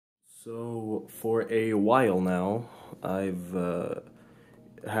So for a while now, I've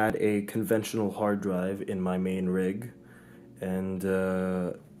had a conventional hard drive in my main rig, and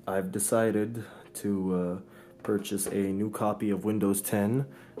I've decided to purchase a new copy of Windows 10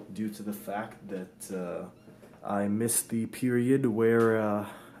 due to the fact that I missed the period where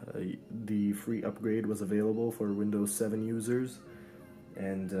the free upgrade was available for Windows 7 users,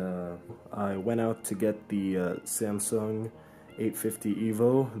 and I went out to get the Samsung 850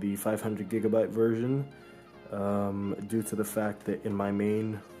 EVO, the 500 gigabyte version, due to the fact that in my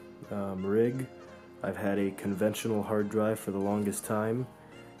main rig I've had a conventional hard drive for the longest time,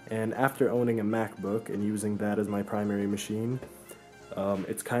 and after owning a MacBook and using that as my primary machine,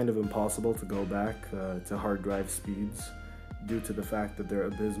 it's kind of impossible to go back to hard drive speeds due to the fact that they're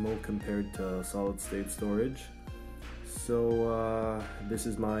abysmal compared to solid state storage. So this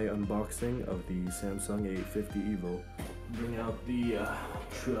is my unboxing of the Samsung 850 EVO. Bring out the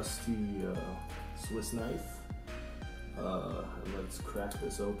trusty Swiss knife. Let's crack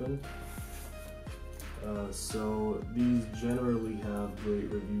this open. So these generally have great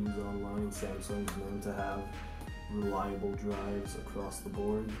reviews online. Samsung's known to have reliable drives across the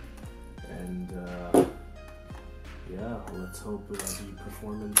board, and yeah, let's hope the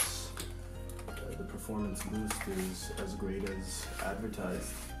performance boost is as great as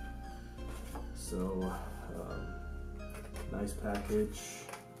advertised. So nice package,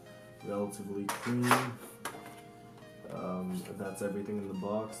 relatively clean. That's everything in the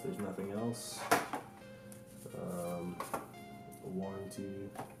box. There's nothing else. A warranty,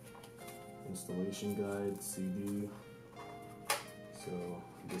 installation guide, CD. So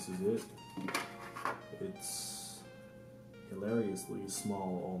this is it. It's hilariously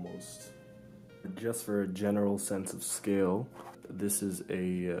small almost. Just for a general sense of scale, this is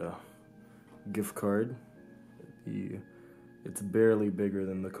a gift card. It's barely bigger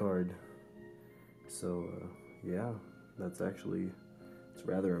than the card. So yeah, it's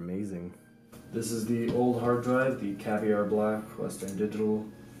rather amazing. This is the old hard drive, the Caviar Black, Western Digital.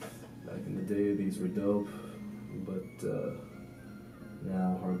 Back in the day, these were dope, but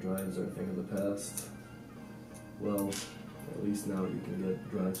now hard drives are a thing of the past. Well, at least now you can get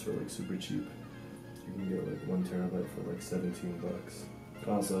drives for like super cheap. You can get like 1 terabyte for like 17 bucks.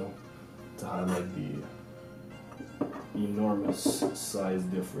 Also, to highlight the enormous size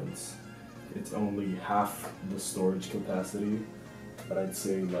difference, it's only half the storage capacity, but I'd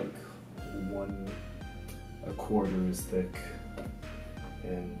say like 1/4 is thick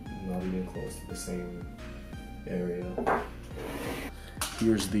and not even close to the same area.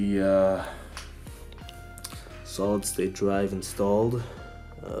 Here's the solid state drive installed.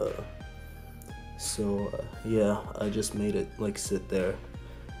 Yeah, I just made it like sit there.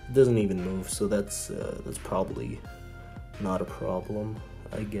 It doesn't even move, so that's probably not a problem,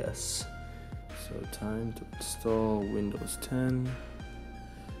 I guess. So time to install Windows 10,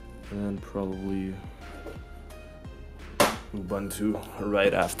 and probably Ubuntu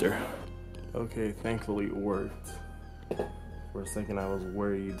right after. Okay, thankfully it worked. For a second I was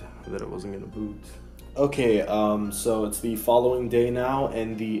worried that it wasn't gonna boot. Okay, so it's the following day now,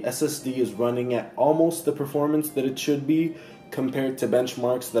 and the SSD is running at almost the performance that it should be compared to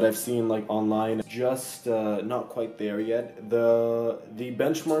benchmarks that I've seen like online. Just not quite there yet. The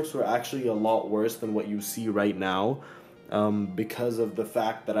benchmarks were actually a lot worse than what you see right now, because of the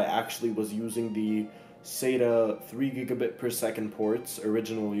fact that I actually was using the SATA 3 gigabit per second ports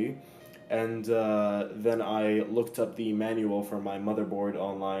originally, and then I looked up the manual for my motherboard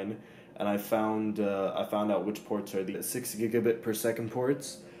online, and I found out which ports are the 6 gigabit per second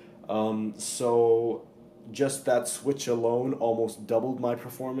ports. So just that switch alone almost doubled my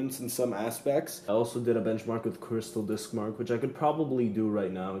performance in some aspects. I also did a benchmark with Crystal Disk Mark, which I could probably do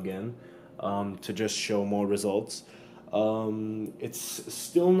right now again, to just show more results. It's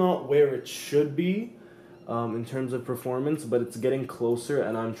still not where it should be in terms of performance, but it's getting closer,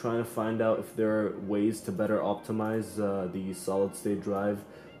 and I'm trying to find out if there are ways to better optimize the solid state drive,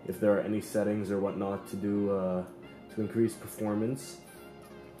 if there are any settings or whatnot to do to increase performance.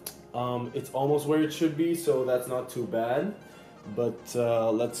 It's almost where it should be, so that's not too bad, but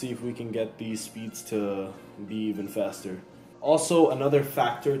let's see if we can get these speeds to be even faster. Also, another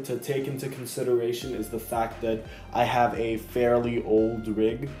factor to take into consideration is the fact that I have a fairly old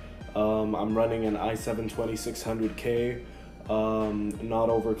rig. I'm running an i7-2600K, not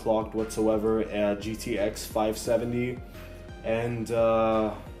overclocked whatsoever, a GTX 570, and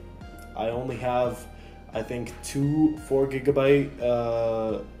I only have, I think, 2 4 gigabyte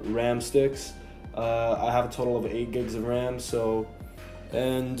RAM sticks. I have a total of 8 gigs of RAM, so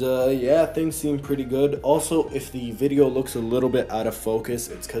And yeah, things seem pretty good. Also, if the video looks a little bit out of focus,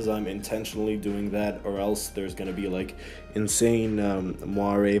 it's because I'm intentionally doing that, or else there's gonna be like insane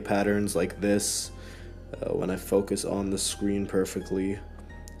moire patterns like this when I focus on the screen perfectly.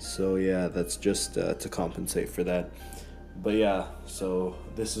 So yeah, that's just to compensate for that. But yeah, so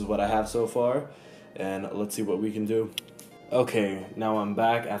this is what I have so far, and let's see what we can do. Okay, now I'm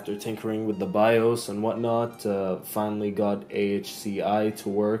back after tinkering with the BIOS and whatnot. Finally got AHCI to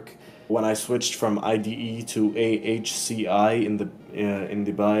work. When I switched from IDE to AHCI in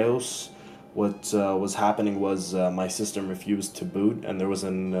the BIOS, what was happening was my system refused to boot, and there was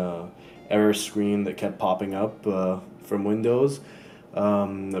an error screen that kept popping up from Windows.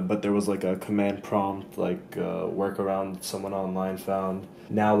 But there was like a command prompt, like workaround someone online found.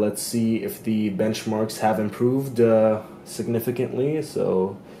 Now let's see if the benchmarks have improved significantly.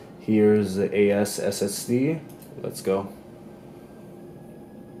 So here's the AS SSD. Let's go.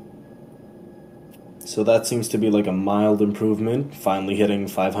 So that seems to be like a mild improvement, finally hitting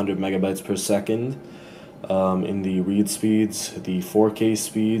 500 megabytes per second. In the read speeds, the 4K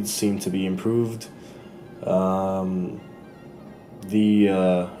speeds seem to be improved.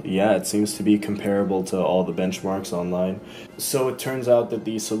 Yeah, it seems to be comparable to all the benchmarks online. So it turns out that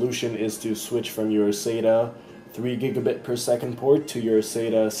the solution is to switch from your SATA 3 gigabit per second port to your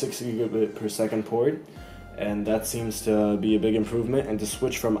SATA 6 gigabit per second port, and that seems to be a big improvement, and to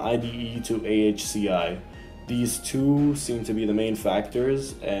switch from IDE to AHCI. These two seem to be the main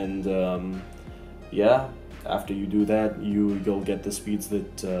factors, and yeah, after you do that, you'll get the speeds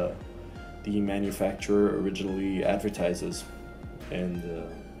that the manufacturer originally advertises. And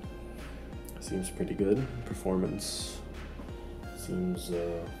seems pretty good. Performance seems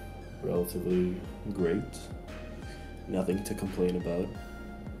relatively great. Nothing to complain about.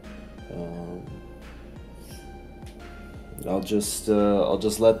 I'll just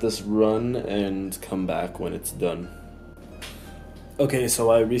let this run and come back when it's done. Okay,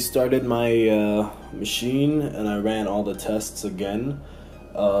 so I restarted my machine and I ran all the tests again.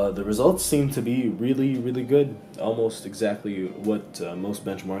 The results seem to be really good, almost exactly what most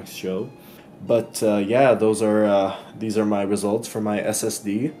benchmarks show. But yeah, these are my results for my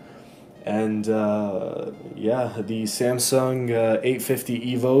SSD, and yeah, the Samsung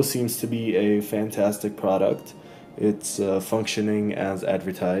 850 EVO seems to be a fantastic product. It's functioning as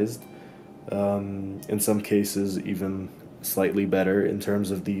advertised. In some cases, even slightly better in terms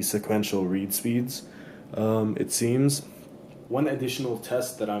of the sequential read speeds. It seems. One additional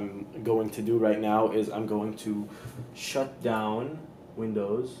test that I'm going to do right now is I'm going to shut down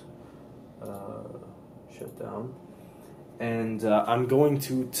Windows, and I'm going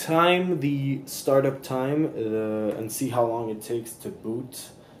to time the startup time and see how long it takes to boot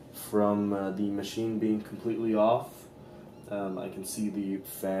from the machine being completely off. I can see the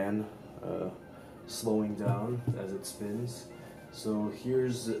fan slowing down as it spins. So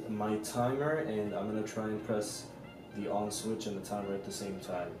here's my timer, and I'm going to try and press the on switch and the timer at the same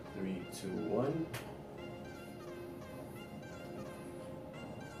time. 3, 2, 1.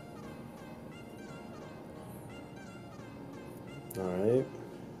 Alright.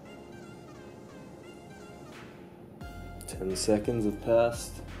 10 seconds have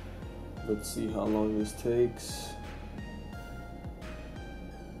passed. Let's see how long this takes.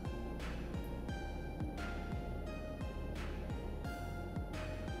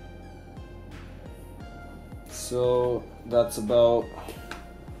 So that's about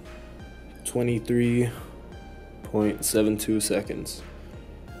 23.72 seconds,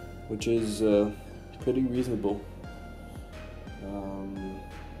 which is pretty reasonable.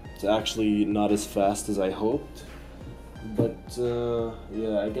 It's actually not as fast as I hoped, but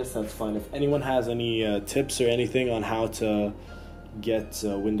yeah, I guess that's fine. If anyone has any tips or anything on how to get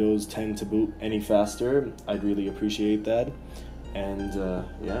Windows 10 to boot any faster, I'd really appreciate that. And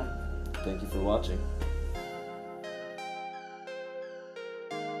yeah, thank you for watching.